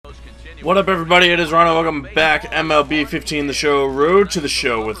What up, everybody? It is Ronald. Welcome back. MLB 15, the show. Road to the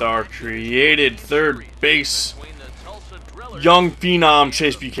show with our created third base young phenom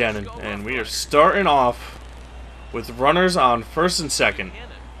Chase Buchanan. And we are starting off with runners on first and second.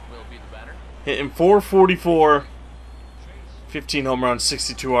 Hitting 444, 15 home runs,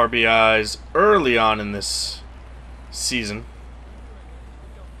 62 RBIs early on in this season.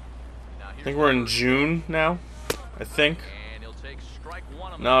 I think we're in June now, I think.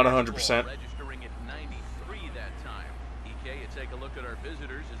 Not 100%.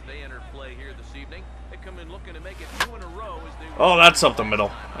 Oh, that's up the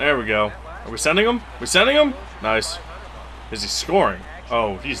middle. There we go. Are we sending him? We sending him? Nice. Is he scoring?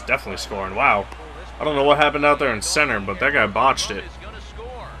 Oh, he's definitely scoring. Wow. I don't know what happened out there in center, but that guy botched it.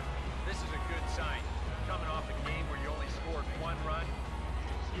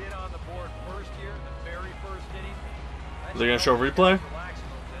 Are they gonna show replay?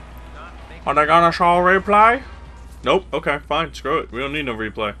 Are they gonna show replay? Nope. Okay, fine. Screw it. We don't need no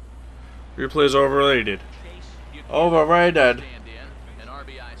replay. Replay is overrated. Overrated.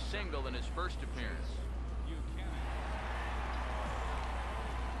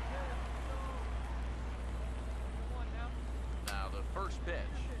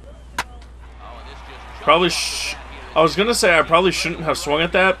 Probably. I was gonna say I probably shouldn't have swung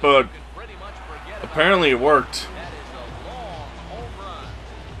at that, but apparently it worked.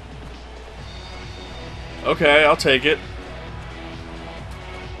 Okay, I'll take it.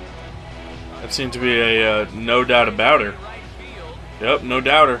 That seemed to be a no doubt about her. Yep, no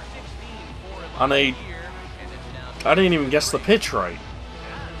doubter. On a... I didn't even guess the pitch right.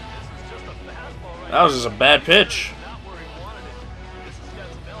 That was just a bad pitch.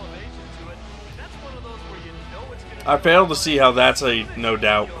 I failed to see how that's a no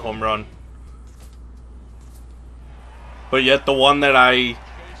doubt home run. But yet the one that I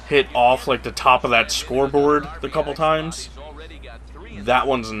hit off like the top of that scoreboard a couple times, that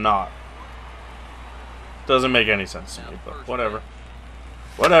one's not. Doesn't make any sense to me, but whatever.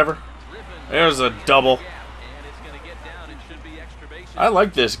 Whatever. There's a double. I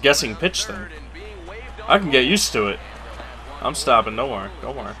like this guessing pitch thing. I can get used to it. I'm stopping, don't worry,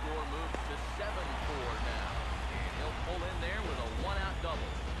 don't worry.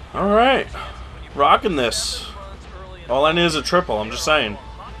 Alright. Rocking this. All I need is a triple, I'm just saying.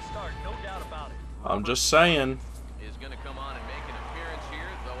 I'm just saying. Is going to come on and make an appearance here,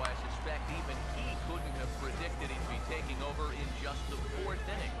 though I suspect even he couldn't have predicted he'd be taking over in just the fourth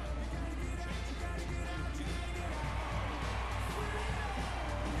inning.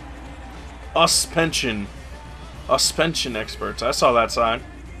 Us pension experts. I saw that sign.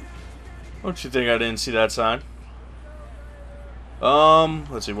 Don't you think I didn't see that sign?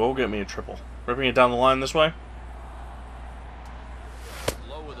 Let's see. What will get me a triple? Ripping it down the line this way.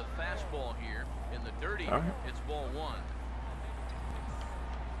 All right. It's ball one.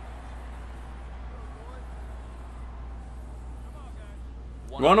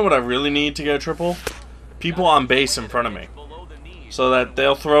 You want to know what I really need to get a triple? People on base in front of me. So that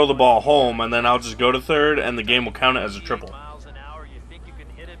they'll throw the ball home and then I'll just go to third and the game will count it as a triple.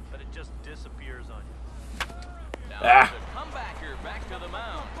 Ah.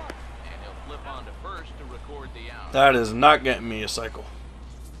 That is not getting me a cycle.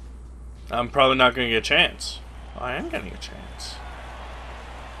 I'm probably not going to get a chance. I am getting a chance.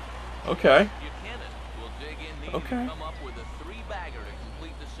 Okay. Okay.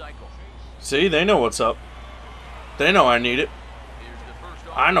 See, they know what's up. They know I need it.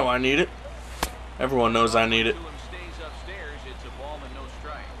 I know I need it. Everyone knows I need it.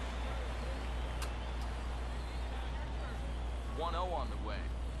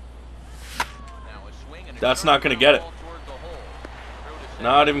 That's not going to get it.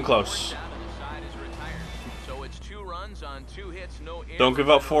 Not even close. Don't give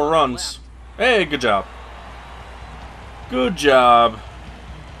up 4 runs. Hey, good job. Good job.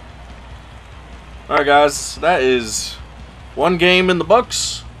 Alright, guys. That is one game in the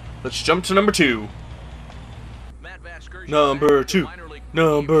books. Let's jump to number 2. Number 2.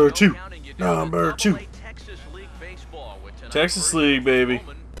 Number 2. Number 2. Texas League, baby.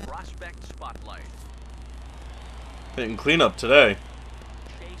 Hitting cleanup today.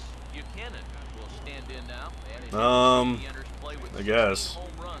 I guess.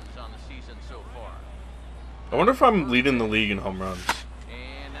 I wonder if I'm leading the league in home runs.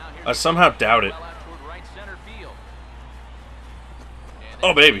 I somehow doubt it.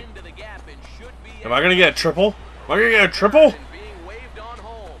 Oh, baby. Am I going to get a triple? Am I going to get a triple?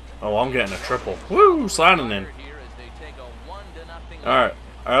 Oh, I'm getting a triple. Woo! Sliding in. Alright.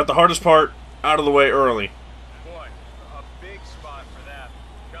 I got the hardest part out of the way early.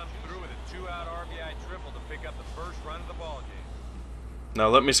 2-out RBI triple to pick up the first run of the ball game. Now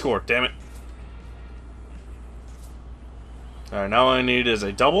let me score, damn it. Alright, now all I need is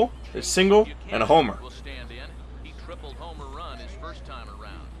a double, a single, and a homer. He tripled homer run his first time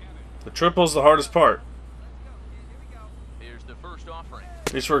around. The triple's the hardest part. Here's the first offering.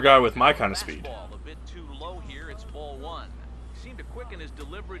 At least for a guy with my kind of speed. A bit too low here. It's ball one. He seemed to quicken his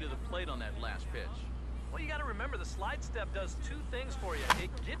delivery to the plate on that last pitch. Well, you got to remember the slide step does two things for you. It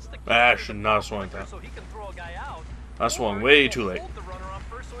gets the I should not have swung that. so he can throw a guy out. I swung way too late. Hold the runner on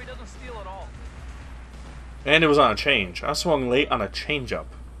first so he doesn't steal it all. And it was on a change. I swung late on a changeup.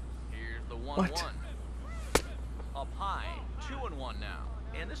 Here's the 1-1. What? Up high, 2-1 now.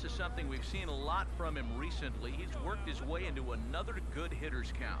 And this is something we've seen a lot from him recently. He's worked his way into another good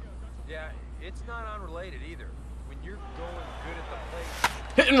hitter's count. Yeah, it's not unrelated either. When you're going good at the plate,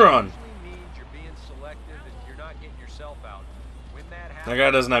 Hit and run. it usually means you're being selective and you're not getting yourself out. When that happens, That guy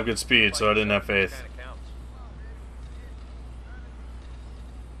doesn't have good speed, so I didn't have faith. kinda counts.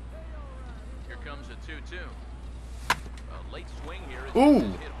 Here comes a 2-2. A late swing here. Ooh.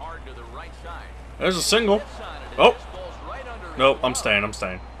 Hit hard to the right side. There's a single. Oh. Nope, I'm staying, I'm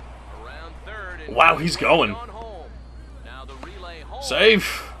staying. Around third and Wow, he's going. on home. Now the relay home.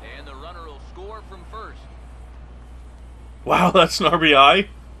 Safe. And the runner will score from first. Wow, that's an RBI.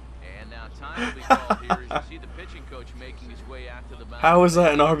 And now time will be called here as you see the pitching coach making his way out to the mound. How is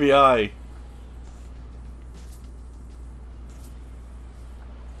that an RBI?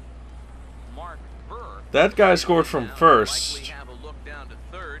 Mark Burr. That guy scored from Likely first, have a look down to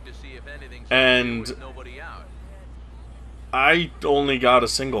third to see if anything's and with nobody out. I only got a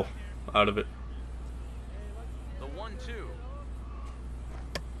single out of it. The 1-2.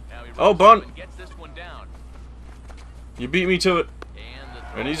 Now he Oh, runs bunt. up and gets this one down. You beat me to it. And,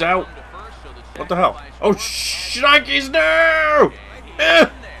 the And he's throw out. to first, so the What the hell? sacrifice Oh, works. shnikes, no! And he's Eh.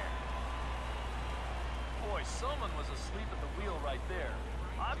 in there. Boy, someone was asleep at the wheel right there.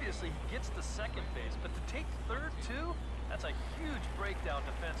 Obviously, he gets to second base, but to take third, too? That's a huge breakdown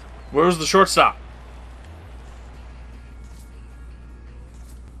defensively. Where's the shortstop?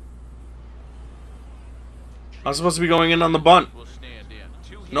 I'm supposed to be going in on the bunt. Will stand in.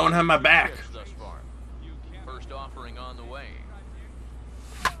 Two No one had my hits, back. two thus far. First offering on the way.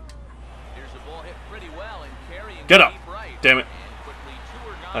 Here's a ball hit pretty well and carrying Get up. deep right. Damn it. And quickly two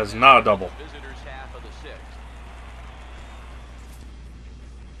are gone That's now not a in double. the visitors' half of the sixth.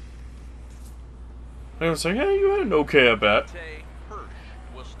 I was like, hey, you had an okay at bat. Tay Hirsch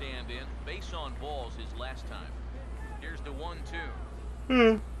will stand in. Base on balls his last time. Here's the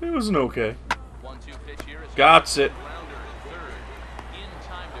 1-2. It was an okay. 1-2 pitch here. Is Got it. Rounder in third. In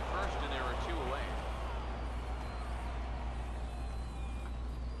time to first, and there are two away.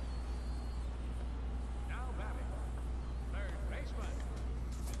 Now batting, third baseman.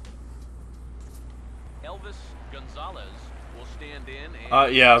 Elvis Gonzalez will stand in.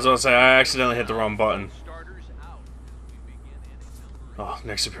 And Yeah, I was gonna say, I accidentally hit the wrong button. starters out. We begin inning number Oh,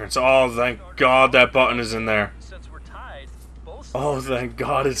 next appearance. Oh, thank God that button is in there. Since we're tied, both Oh, starters thank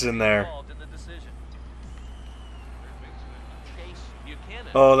God it's in there. involved in the decision. Chase Buchanan.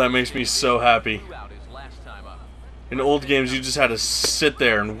 Oh, that makes me so happy. Threw out his last time up. In old games, you just had to sit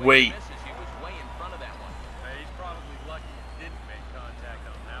there and wait. Misses, he was way in front of that one. He's probably lucky he didn't make contact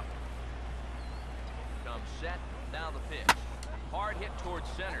on that one. Comes set. Now the pitch. Hard hit towards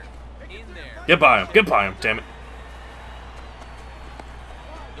center. In there. Get by him. Get by him. Damn it.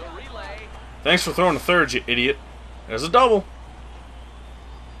 The relay. Thanks for throwing a third, you idiot. There's a double.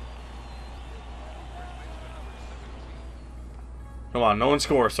 Come on, no one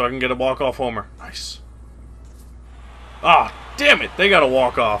scores, so I can get a walk-off homer. Nice. Ah, damn it. They got a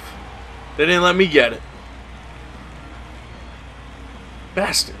walk-off. They didn't let me get it.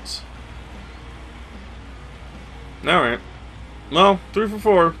 Bastards. Alright. Well, 3 for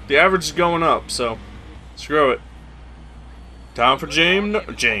 4. The average is going up, so screw it. Time for Time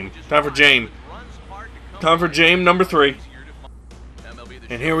for Time for Jame number 3.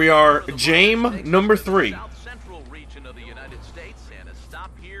 And here we are, Jame number 3. South Central region of the United States and a stop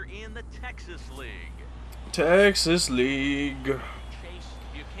here in the Texas League. Texas League. Chase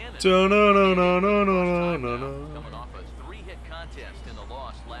Buchanan. Da-na-na-na-na-na-na-na. Coming off a 3-hit contest in the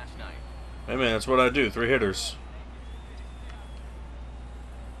loss last night. Hey man, that's what I do. 3 hitters.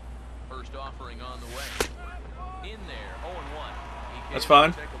 First offering on the way. In there, 0-1. That's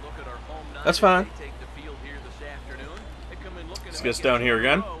fine. Take a look at our home nine That's as fine. they take the field here this afternoon. They come in looking Let's to get us make it down here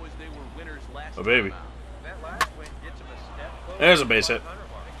again. 2-0 as they were winners last Oh baby. time out. That last win gets him a step closer There's a to base hit. 500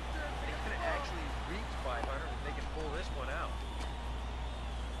 mark. He could have actually reached 500 if they could pull this one out.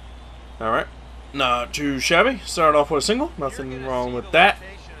 Alright. Not too shabby. Start off with a single. Nothing You're gonna wrong see with the that.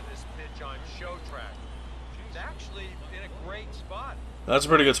 location of this pitch on great spot. That's a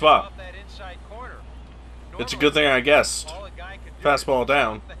pretty good spot. Off that inside corner. It's a good thing I guessed. All a guy could do Fastball is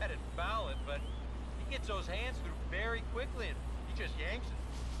down. stop that and foul it, but he gets those hands through very quickly and he just yanks it.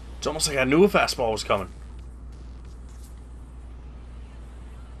 It's almost like I knew a fastball was coming.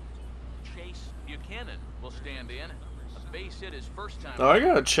 Chase Buchanan will stand in. A base hit his first time. Now I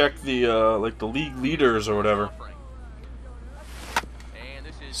gotta check the like the league leaders or whatever. And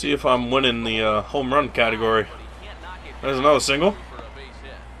this is See if I'm winning the home run category. There's another single. for a base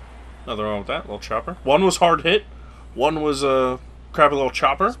hit. Nothing wrong with that. Little chopper. One was hard hit. One was a crappy little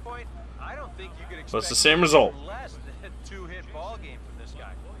chopper. At this point, I don't think you could expect But it's the same result. less than a two-hit ball game from this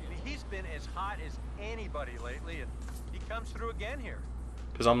guy. I mean, he's been as hot as anybody lately, and he comes through again here.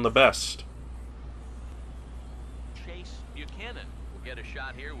 Because I'm the best. Chase Buchanan will get a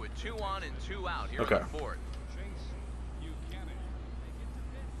shot here with 2 on and 2 out here Okay. in the fourth.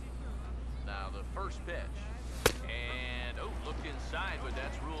 Now the first pitch. And, oh, looked inside, but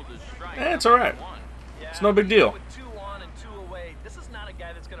that's ruled as strike. It's alright. One. Yeah, It's no big deal. With 2 on and 2 away, this is not a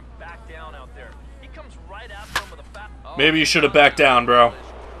guy that's going to back down out there. He comes right after him with a fat. Maybe you should have backed down, bro.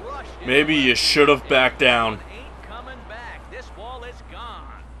 Maybe you should have backed down. Ain't coming back. This ball is gone.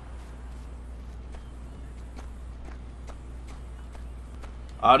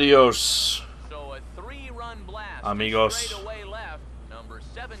 Adios. So a 3-run blast. Amigos. Straight away left. Number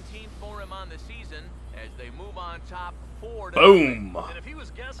 17 for him on the season as they move on top 4-0. Boom. And if he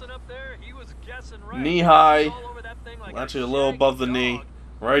was guessing up there, he was guessing right. Knee high. All over that thing like Actually a little above the knee. dog.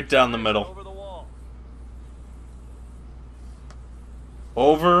 Right down the middle. Over the wall.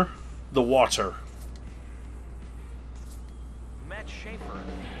 Over the water. Matt Schaefer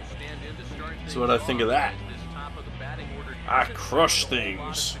will stand in to start That's what I things think of off that. as this top of the batting order I comes in. crush A lot of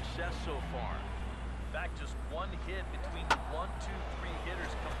things. success so far. In fact, just one hit between the 1, 2, 3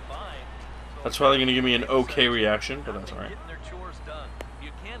 hitters combined. So That's probably going to give me an okay reaction, but that's alright. getting their chores done.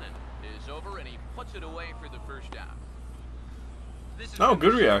 Buchanan is over and he puts it away for the first out. This is Oh, gonna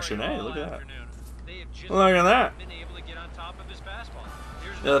good be reaction. scoring Hey, all look at that. afternoon. They have just Look at that. been able to get on top of his fastball.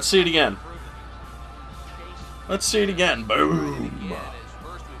 Here's Yeah, let's see it again. Chase Let's see it again. Boom. again as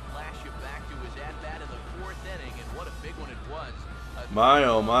first we flash you back to his at-bat in the 4th inning, and what a big one it was. My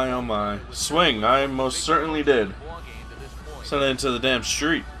oh my oh my. Swing. I most certainly did. Ball game to this point. Send it into the damn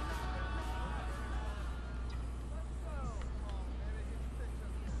street.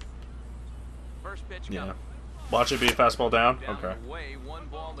 First pitch Yeah. coming. Watch it be a fastball down? Down Okay. and away, 1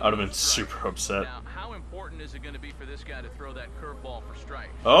 ball to I would have no been strike. super upset. Now, how important is it going to be for this guy to throw that curveball for strike?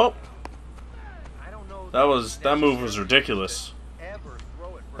 Oh, I don't know that move was ridiculous. ever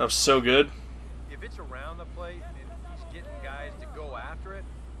throw it That was so good. if it's around the plate and he's getting guys to go after it,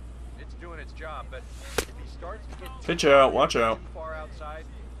 it's doing its job. But if he starts to get Pitch out, watch out. too far outside,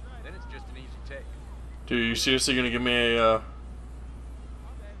 then it's just an easy take. Dude, are you seriously gonna give me a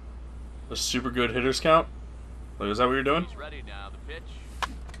super good hitters count? Like, is that what you're doing? He's ready now. The pitch.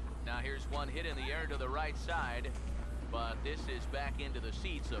 Now here's one hit in the air to the right side, but this is back into the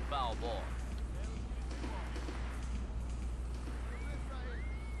seats, a foul ball.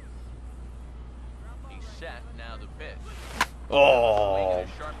 He's set. Now the pitch. Oh,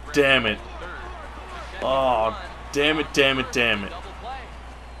 damn it. Oh, damn it, damn it, damn it. Double play.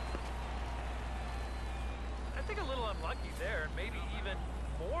 I think a little unlucky there, and maybe even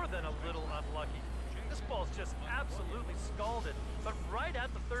more than a little unlucky. This ball's just absolutely scalded, but right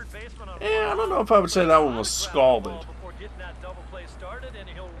at the third baseman on. Yeah, I don't know if I would say that one was scalded. Before getting that double play started, and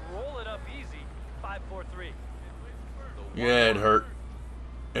he'll roll it up easy. 5-4-3. Yeah, it hurt.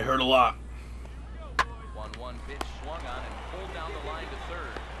 It hurt a lot. 1-1 pitch swung on and pulled down the line to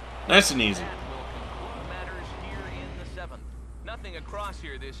third. Nice and easy. That will conclude matters here in the 7th. Nothing across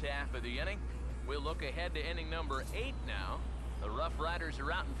here this half of the inning. We'll look ahead to inning number 8 now. The Rough Riders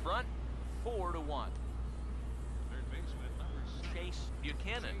are out in front, 4-1. Chase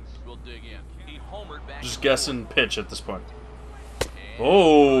Buchanan will dig in. He homered back. Just in guessing pitch at this point. And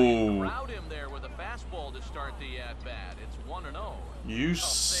Oh. crowd him there with a fastball to start the at-bat. It's 1-0. You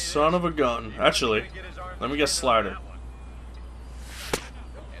son of a gun. Actually, let me guess slider.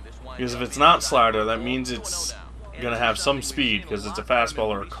 And this winds Because if up it's being not a slider, that 2-0 means it's now. gonna And have this is some something speed we've because seen it's a lot from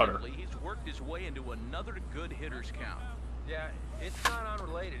fastball him or a cutter. recently. He's worked his way into another good hitter's count. Yeah, it's not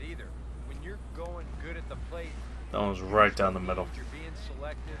unrelated either. When you're going good at the plate, That one was right down the middle. you're being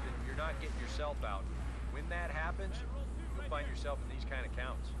selective and you're not getting yourself out. When that happens, you'll find yourself in these kind of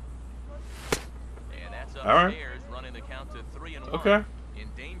counts. And that's All right. upstairs, running the count to 3-1. Okay. In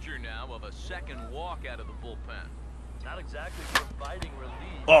danger now of a second walk out of the bullpen. Not exactly providing relief.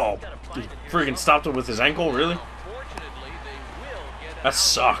 Oh, He's gotta find he it here freaking stopped it with his ankle, really? Fortunately, they will get That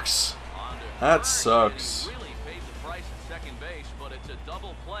sucks. on to That third, sucks. and he really paid the price at second a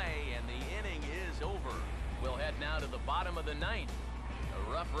double play, and the inning is over. We'll head now to the bottom of the ninth.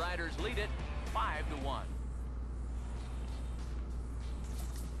 The Rough Riders lead it 5-1.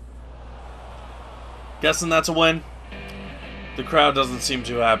 Guessing that's a win. The crowd doesn't seem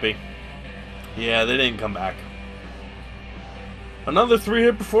too happy. Yeah, they didn't come back. Another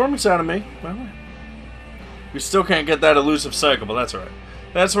 3-hit performance out of me. Well, we still can't get that elusive cycle, but that's alright.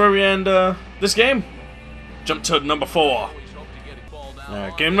 That's where we end this game. Jump to number 4.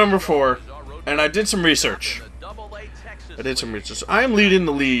 Alright, game number 4. And I did some research. I am leading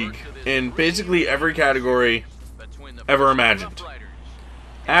the league in basically every category ever imagined.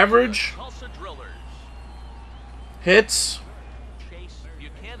 Average, hits,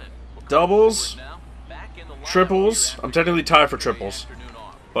 doubles, triples. I'm technically tied for triples,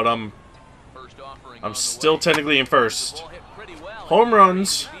 but I'm still technically in first. Home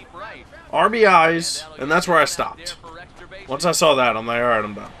runs, RBIs, and that's where I stopped. Once I saw that, I'm like, alright,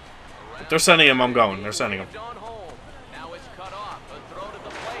 I'm done. If they're sending him, I'm going. They're sending him.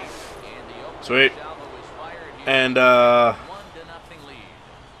 Sweet. And,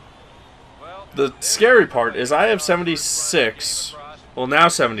 the scary part is I have 76. Well, now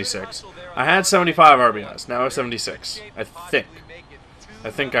 76. I had 75 RBIs. Now I have 76. I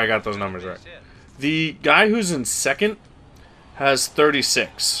think I got those numbers right. The guy who's in second has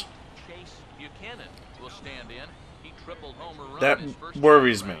 36. That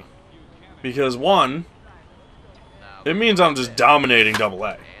worries me. Because, one, it means I'm just dominating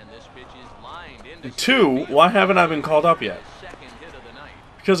Double-A. And two, why haven't I been called up yet?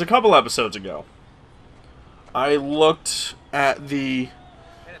 Because a couple episodes ago, I looked at the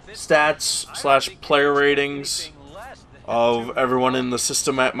stats / player ratings of everyone in the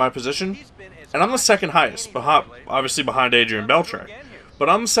system at my position, and I'm the second highest, obviously behind Adrian Beltre, but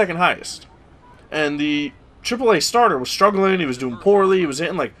I'm the second highest. And the AAA starter was struggling, he was doing poorly, he was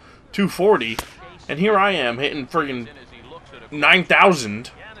hitting like 240, and here I am hitting friggin'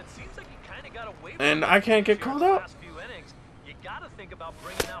 9,000, and I can't get called up.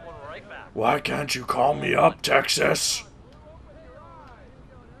 Why can't you call me up, Texas?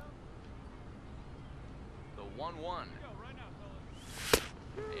 The 1-1.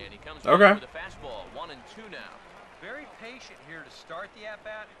 And he comes okay. with a fastball, 1-2 now. Very patient here to start the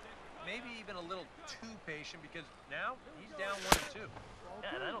at-bat. Maybe even a little too patient because now he's down 1-2.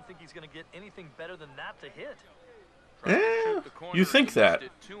 Yeah, and I don't think he's going to get anything better than that to hit. You think that.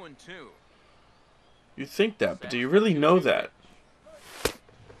 You think that, but do you really know that?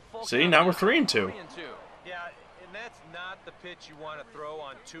 See, now we're 3-2. Yeah, and that's not the pitch you want to throw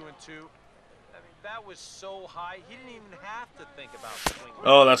on 2-2. I mean, that was so high, he didn't even have to think about swinging.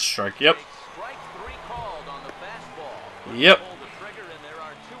 Oh, that's a strike. Yep. Strike 3 called on the fastball. Yep. Pull the trigger and there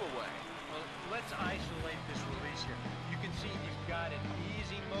are 2 away. Well, let's isolate this release here. You can see he's got an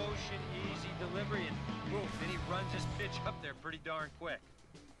easy motion, easy delivery, and boom, then he runs his pitch up there pretty darn quick.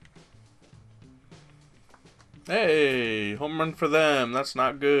 Hey, home run for them. That's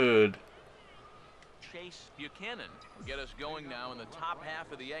not good. Chase Buchanan will get us going now in the top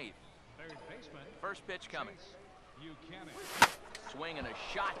half of the 8th. First pitch coming. Swing and a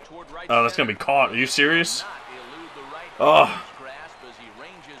shot toward right. Oh, that's gonna be caught. Are you serious? Oh.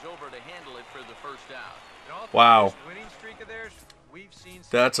 Wow.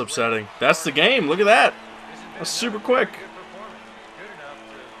 That's upsetting. That's the game. Look at that. That's super quick.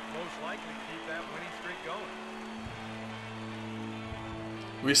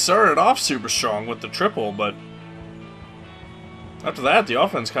 We started off super strong with the triple, but after that, the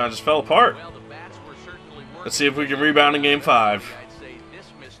offense kind of just fell apart. Let's see if we can rebound in Game 5.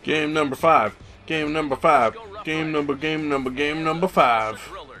 Game number 5. Game number 5. Game number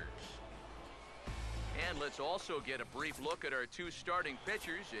 5. And let's also get a brief look at our 2 starting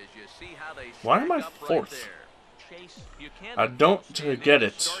pitchers as you see how they Why am I 4th? I don't get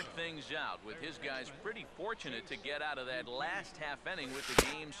it. Start things out with his guys pretty fortunate to get out of that last half inning with the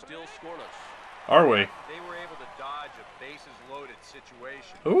game still scoreless. Are we? They were able to dodge a bases loaded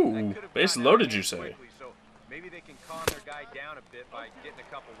situation. Ooh, bases loaded, you say? So maybe they can calm their guy down a bit by getting a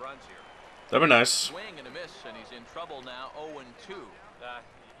couple runs here. That'd be nice. Swing and a miss, and he's in trouble now. 0-2.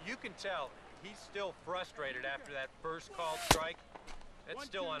 You can tell he's still frustrated after that first called strike. That's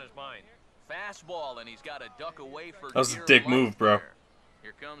still on his mind. Fastball, and he's got a duck away for. That was a dick move, bro.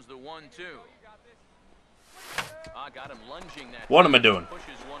 Here comes the 1-2. Got him lunging that. What am I doing?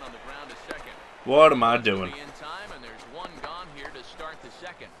 Pushes one on the ground to second. What am I doing? In time, and there's one gone here to start the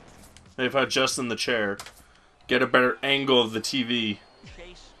second. Maybe if I adjust in the chair, get a better angle of the TV.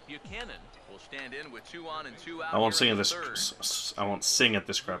 Chase Buchanan will stand in with 2 on and 2 out. I won't sing at this. I won't sing at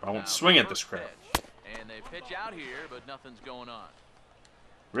this crap. I won't swing at this crap. And they pitch out here, but nothing's going on.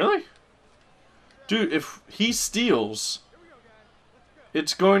 Really? Dude, if he steals,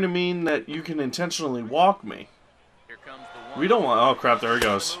 it's going to mean that you can intentionally walk me. Here comes the one. We don't want... Oh, crap. There he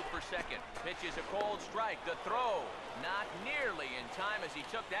goes. Move for second. Pitches a cold strike. The throw. Not nearly in time as he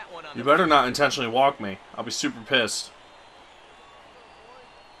took that one on You the better not intentionally walk me. I'll be super pissed.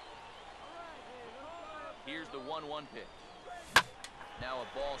 Here's the 1-1 pitch. Now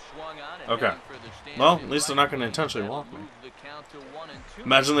a ball swung on and Okay. heading for the stands Well, in at least they're right not going to field. intentionally That'll walk me. move the count to 1-2.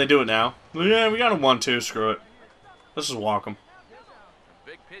 Imagine they do it now. Yeah, we got a 1-2. Screw it. Let's just walk them.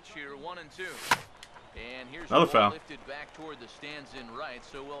 Big pitch here, 1-2. And here's Another the ball foul. lifted back toward the stands in right,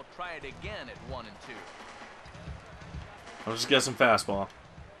 so we'll try it again at 1-2. I'll just get some fastball.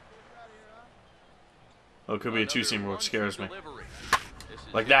 Oh, it could be a Another two-seamer, which scares me. delivery. This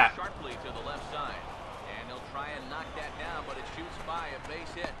is Like hit that. Sharply to the left side. And they'll try and knock that down, but it shoots by a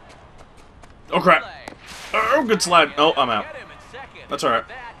base hit. Oh, crap. Play. Oh, good slide. Oh, I'm out. Get him in second. That's all right. With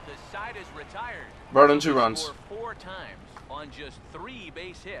that, the side is retired. Brought in 2 runs. Scored 4 times on just 3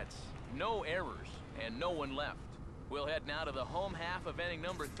 base hits, no errors, and no one left. We'll head now to the home half of inning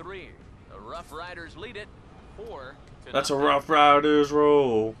number 3. The Rough Riders lead it 4-0. That's a Rough Riders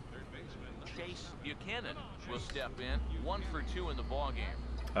roll. Chase Buchanan will step in, 1 for 2 in the ball game.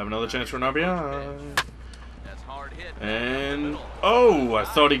 Have another chance for an RBI. That's hard hit. And... Oh, I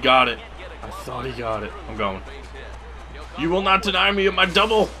thought he got it. I thought he got it. I'm going. You will not deny me of my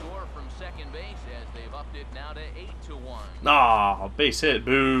double. Score from second base as they've upped it now to 8-1. Ah, base hit.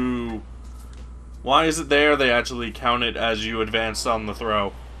 Boo. Why is it there? They actually count it as you advanced on the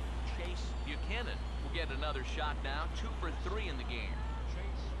throw. Chase Buchanan will get another shot now, 2 for 3 in the game.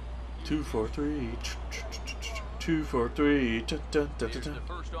 2 for 3. 2 for 3. Here's the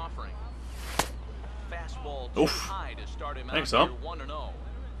first offering. Fastball too Oof. high to start him Thanks, out Up. here 1-0.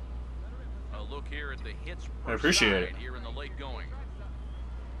 A look here at the hits per I appreciate side it. here in the late going.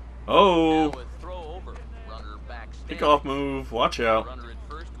 Oh. Now a throw over. Runner back standing. Kickoff move. Watch out. Runner at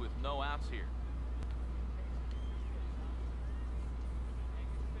first with no outs here.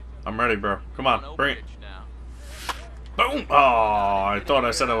 I'm ready, bro. Come on. 1-0 Bring it. pitch now. Boom. Oh, I thought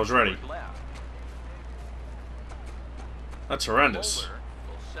I said I was ready. Left. That's horrendous. Moeller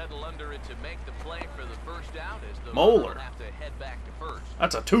will settle under it to make the play for the first out as the Moeller. runner will have to head back to first.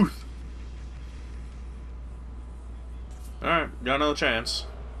 That's a tooth. Alright, got another chance.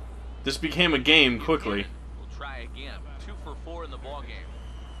 This became a game quickly. We'll try again. 2 for 4 in the ball game.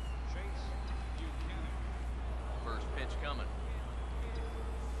 First pitch coming.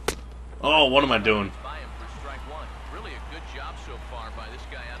 Oh, what am I doing? By him for strike 1. Really a good job so far by this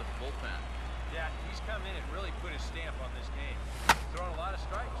guy out of the bullpen. Yeah, he's come in and really put his stamp on this game. Throwing a lot of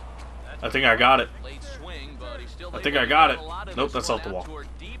strikes. That's I think I got it. Late swing, but he's still I think able I to got get it. a lot of Nope, this that's one off the out wall. toward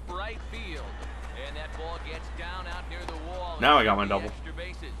deep right field. And that ball gets down out near the wall. Now I got It's my the double. extra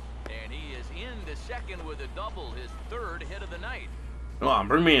bases. And he is into second with a double, his 3rd hit of the night. Come on,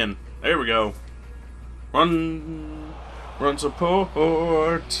 bring me in. There we go. Run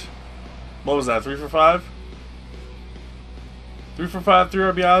support. What was that? 3 for 5? 3 for 5, 3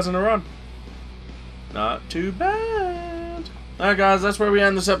 RBIs in a run. Not too bad. Alright, guys, that's where we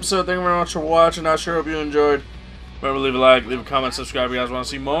end this episode. Thank you very much for watching. I sure hope you enjoyed. Remember, leave a like, leave a comment, subscribe if you guys want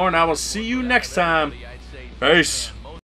to see more, and I will see you next time. Peace.